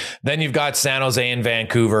 Then you've got San Jose and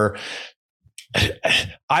Vancouver.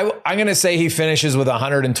 I'm going to say he finishes with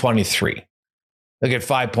 123. Look at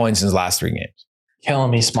 5 points in his last 3 games.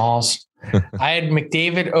 Killing me, Smalls. I had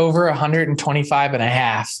McDavid over 125 and a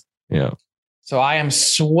half. Yeah. So I am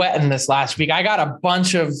sweating this last week. I got a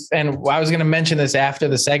bunch of, and I was going to mention this after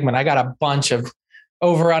the segment, I got a bunch of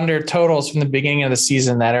over-under totals from the beginning of the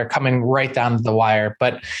season that are coming right down to the wire.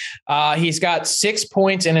 But he's got 6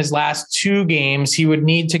 points in his last 2 games. He would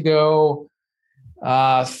need to go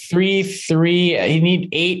 3-3. He'd need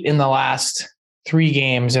 8 in the last 3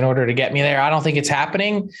 games in order to get me there. I don't think it's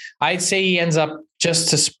happening. I'd say he ends up just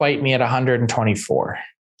to spite me at 124.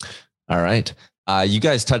 All right. You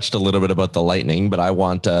guys touched a little bit about the Lightning, but I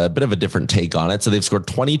want a bit of a different take on it. So they've scored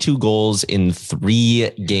 22 goals in 3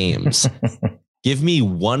 games. Give me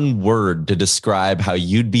one word to describe how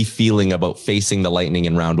you'd be feeling about facing the Lightning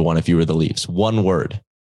in round 1 if you were the Leafs. One word.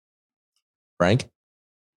 Frank?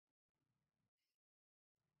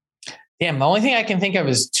 Damn, the only thing I can think of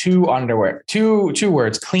is 2 underwear. Two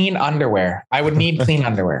words. Clean underwear. I would need clean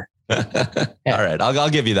underwear. Yeah. All right. I'll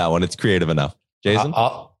give you that one. It's creative enough. Jason?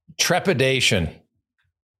 Trepidation.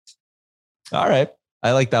 All right.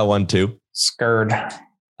 I like that one too. Scared.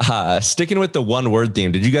 Sticking with the one word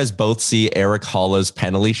theme. Did you guys both see Eric Holla's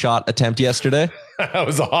penalty shot attempt yesterday? That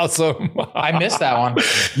was awesome. I missed that one.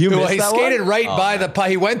 He skated right by the puck.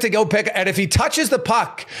 He went to go pick, and if he touches the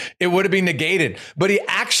puck, it would have been negated. But he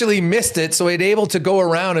actually missed it, so he'd able to go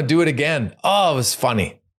around and do it again. Oh, it was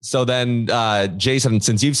funny. So then, Jason,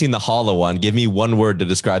 since you've seen the Holla one, give me one word to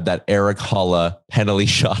describe that Eric Holla penalty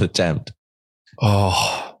shot attempt.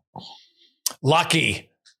 Oh,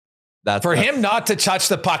 lucky. That's him not to touch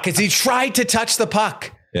the puck, because he tried to touch the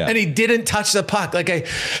puck. Yeah. And he didn't touch the puck.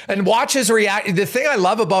 And watch his reaction. The thing I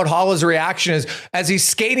love about Holla's reaction is as he's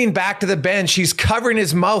skating back to the bench, he's covering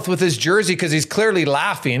his mouth with his jersey because he's clearly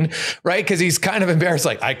laughing, right? Because he's kind of embarrassed.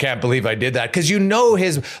 Like, I can't believe I did that. Because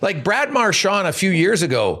his, like Brad Marchand a few years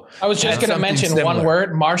ago. I was just going to mention similar. One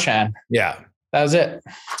word, Marchand. Yeah. That was it.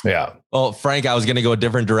 Yeah. Well, Frank, I was going to go a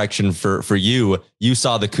different direction for you. You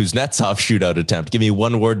saw the Kuznetsov shootout attempt. Give me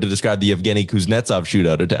one word to describe the Evgeny Kuznetsov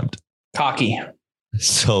shootout attempt. Cocky.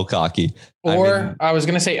 So cocky. Or I was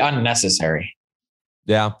going to say unnecessary.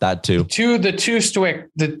 Yeah, that too. The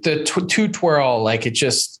two twirl, like it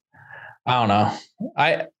just, I don't know.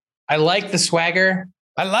 I like the swagger.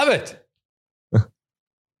 I love it.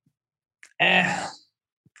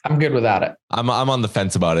 I'm good without it. I'm on the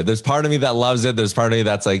fence about it. There's part of me that loves it. There's part of me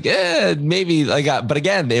that's like, maybe like, but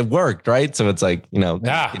again, it worked, right? So it's like, can you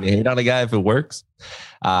hate on a guy if it works?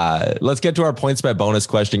 Let's get to our PointsBet bonus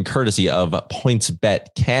question, courtesy of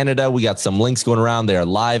PointsBet Canada. We got some links going around. They are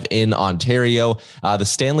live in Ontario. The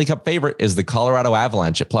Stanley Cup favorite is the Colorado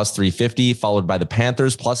Avalanche at plus 350, followed by the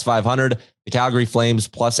Panthers plus 500, the Calgary Flames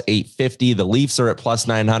plus 850, the Leafs are at plus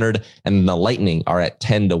 900, and the Lightning are at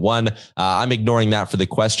 10-1. I'm ignoring that for the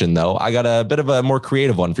question, though. I got a bit of a more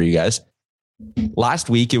creative one for you guys. Last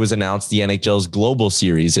week, it was announced the NHL's Global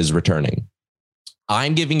Series is returning.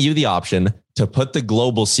 I'm giving you the option to put the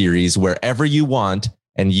Global Series wherever you want,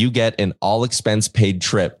 and you get an all expense paid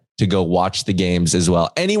trip to go watch the games as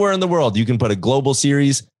well. Anywhere in the world, you can put a Global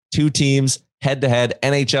Series, 2 teams, head to head,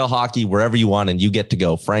 NHL hockey, wherever you want, and you get to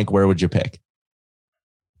go. Frank, where would you pick?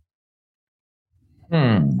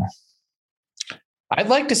 I'd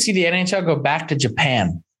like to see the NHL go back to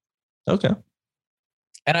Japan. Okay.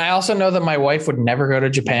 And I also know that my wife would never go to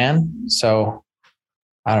Japan. So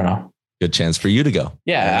I don't know. Good chance for you to go.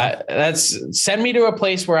 Yeah. Send me to a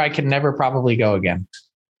place where I can never probably go again.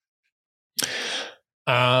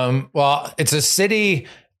 Well, it's a city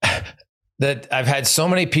that I've had so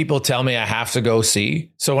many people tell me I have to go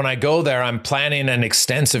see. So when I go there, I'm planning an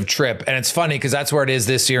extensive trip. And it's funny because that's where it is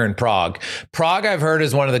this year in Prague. Prague, I've heard,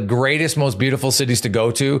 is one of the greatest, most beautiful cities to go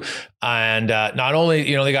to. And not only,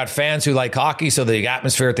 they got fans who like hockey, so the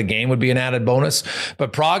atmosphere at the game would be an added bonus.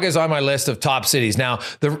 But Prague is on my list of top cities. Now,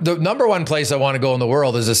 the number one place I want to go in the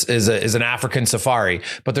world is an African safari,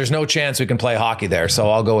 but there's no chance we can play hockey there. So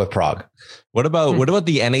I'll go with Prague. What about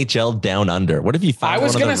the NHL down under? What if you found? I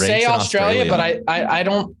was going to say Australia, but I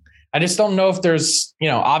just don't know if there's,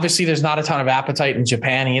 obviously there's not a ton of appetite in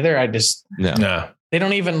Japan either. No. They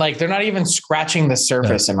don't even they're not even scratching the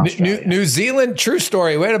surface in Australia. New Zealand, true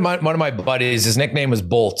story. We had one of my buddies, his nickname was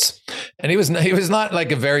Bolts. And he was not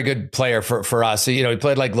like a very good player for us. He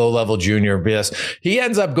played like low level junior BS. He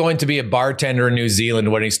ends up going to be a bartender in New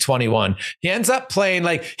Zealand when he's 21. He ends up playing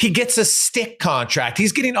he gets a stick contract.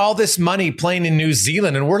 He's getting all this money playing in New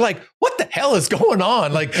Zealand. And we're like, what the hell is going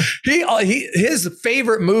on? His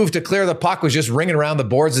favorite move to clear the puck was just ringing around the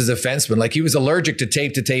boards as a defenseman. He was allergic to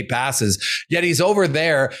tape passes, yet he's over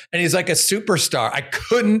there and he's like a superstar. I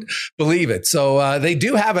couldn't believe it. So they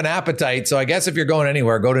do have an appetite. So I guess if you're going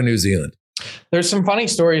anywhere, go to New Zealand. There's some funny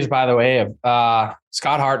stories, by the way, of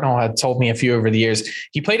Scott Hartnell had told me a few over the years.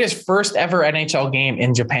 He played his first ever NHL game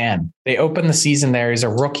in Japan. They opened the season there. He's a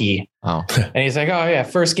rookie. Oh. And he's like, oh yeah,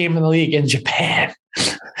 first game in the league in Japan.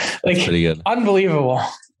 Pretty good. Unbelievable.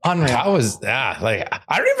 Unreal. That was, I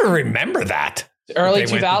don't even remember that. Early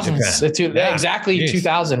 2000s. Exactly.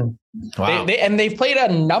 2000. Wow. They've played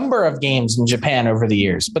a number of games in Japan over the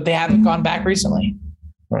years, but they haven't gone back recently.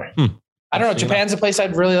 I don't know. Japan's a place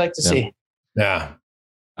I'd really like to see. Yeah.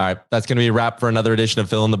 All right. That's going to be a wrap for another edition of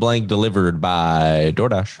Fill in the Blank, delivered by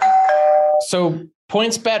DoorDash. So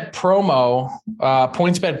PointsBet promo,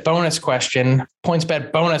 PointsBet bonus question,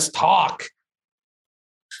 PointsBet bonus talk.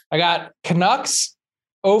 I got Canucks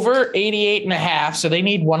over 88.5. So they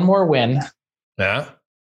need one more win. Yeah.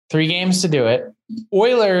 3 games to do it.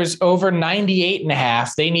 Oilers over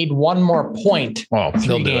 98.5. They need one more point.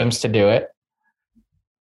 3 games to do it.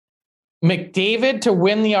 McDavid to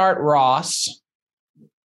win the Art Ross.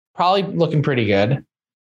 Probably looking pretty good.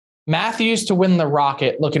 Matthews to win the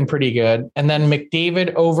Rocket. Looking pretty good. And then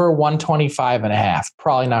McDavid over 125.5.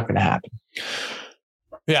 Probably not going to happen.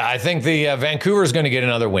 Yeah, I think the Vancouver is going to get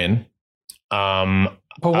another win.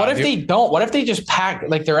 But what if they don't? What if they just pack,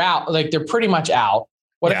 like they're out, like they're pretty much out?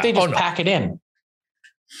 What if they just pack it in?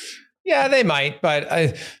 Yeah, they might,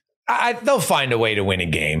 but they'll find a way to win a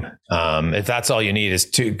game. If that's all you need is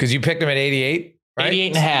two, because you picked them at 88. Right?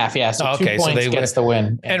 88.5, yeah. So 2 points gets the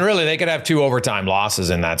win. And really, they could have 2 overtime losses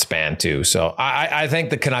in that span, too. So I think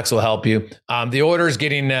the Canucks will help you. The Oilers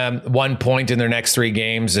getting 1 point in their next 3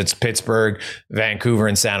 games. It's Pittsburgh, Vancouver,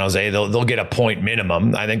 and San Jose. They'll get a point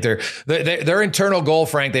minimum. I think their internal goal,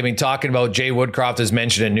 Frank, they've been talking about, Jay Woodcroft has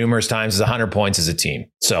mentioned it numerous times, is 100 points as a team.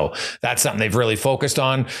 So that's something they've really focused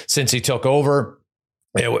on since he took over.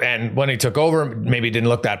 And when he took over, maybe it didn't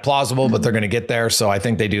look that plausible, but they're going to get there. So I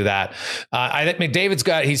think they do that. I think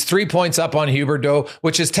McDavid's he's 3 points up on Huberdeau,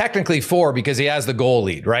 which is technically 4 because he has the goal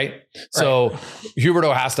lead, right? So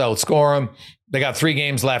Huberdeau has to outscore him. They got 3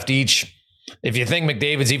 games left each. If you think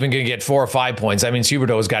McDavid's even going to get 4 or 5 points, that means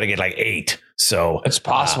Huberdeau's got to get like 8. So it's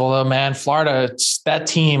possible though, man. Florida, it's that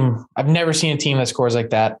team. I've never seen a team that scores like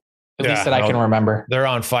that. At least that I can remember. They're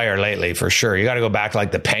on fire lately for sure. You got to go back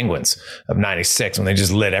like the Penguins of 96 when they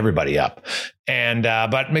just lit everybody up. And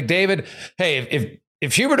but McDavid, hey,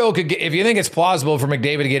 if Huberdeau could get, if you think it's plausible for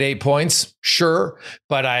McDavid to get 8 points, sure.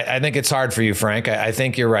 But I think it's hard for you, Frank. I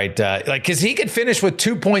think you're right. Because he could finish with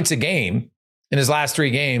 2 points a game in his last 3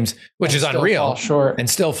 games, which is unreal. And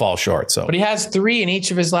still fall short. So, but he has 3 in each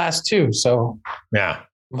of his last 2. So yeah.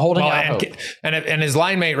 I'm holding out hope. And his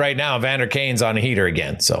line mate right now, Vander Kane's on a heater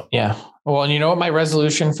again. So yeah. Well, and you know what my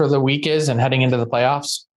resolution for the week is and heading into the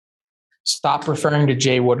playoffs? Stop referring to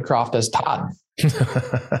Jay Woodcroft as Todd.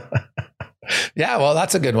 Yeah, well,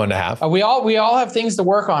 that's a good one to have. We all have things to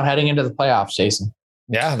work on heading into the playoffs, Jason.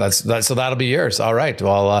 Yeah, so that'll be yours. All right.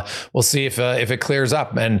 Well, we'll see if it clears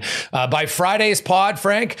up. And by Friday's pod,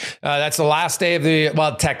 Frank, that's the last day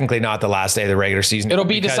of technically not the last day of the regular season. It'll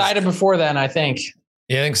be decided before then, I think.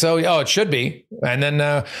 You think so? Oh, it should be. And then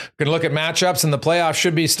we're going to look at matchups, and the playoffs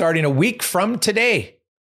should be starting a week from today.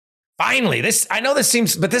 Finally, I know this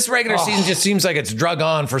seems, but this regular season just seems like it's drug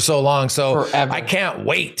on for so long. So forever. I can't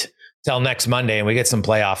wait till next Monday and we get some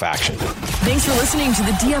playoff action. Thanks for listening to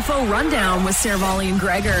the DFO Rundown with Saravalli and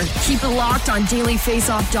Gregor. Keep it locked on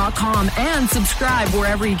dailyfaceoff.com and subscribe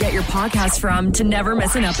wherever you get your podcasts from to never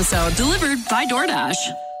miss an episode. Delivered by DoorDash.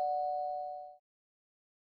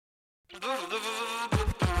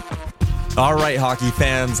 All right, hockey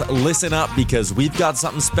fans, listen up because we've got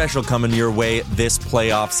something special coming your way this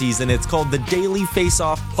playoff season. It's called the Daily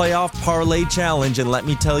Face-Off Playoff Parlay Challenge, and let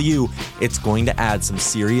me tell you, it's going to add some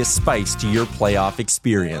serious spice to your playoff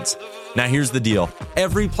experience. Now, here's the deal.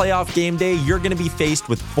 Every playoff game day, you're going to be faced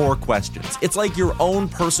with 4 questions. It's like your own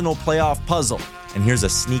personal playoff puzzle. And here's a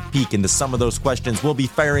sneak peek into some of those questions we'll be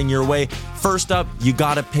firing your way. First up, you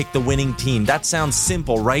got to pick the winning team. That sounds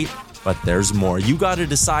simple, right? But there's more. You got to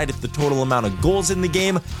decide if the total amount of goals in the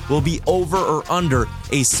game will be over or under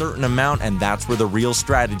a certain amount, and that's where the real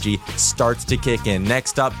strategy starts to kick in.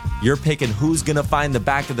 Next up, you're picking who's going to find the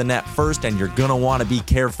back of the net first, and you're going to want to be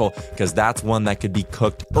careful because that's one that could be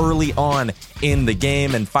cooked early on in the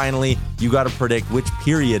game. And finally, you got to predict which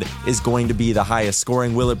period is going to be the highest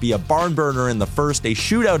scoring. Will it be a barn burner in the first, a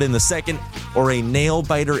shootout in the second, or a nail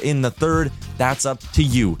biter in the third? That's up to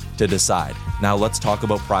you to decide. Now let's talk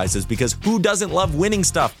about prizes, because who doesn't love winning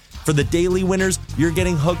stuff? For the daily winners, you're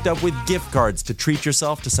getting hooked up with gift cards to treat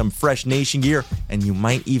yourself to some fresh Nation gear, and you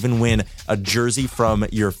might even win a jersey from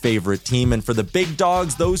your favorite team. And for the big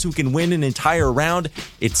dogs, those who can win an entire round,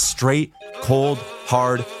 it's straight, cold,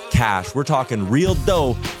 hard cash. We're talking real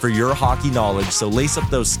dough for your hockey knowledge. So lace up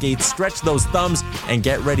those skates, stretch those thumbs, and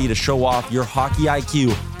get ready to show off your hockey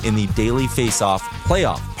IQ in the Daily Face-Off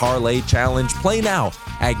Playoff Parlay Challenge. Play now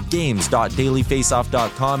at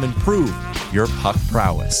games.dailyfaceoff.com and prove your puck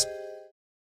prowess.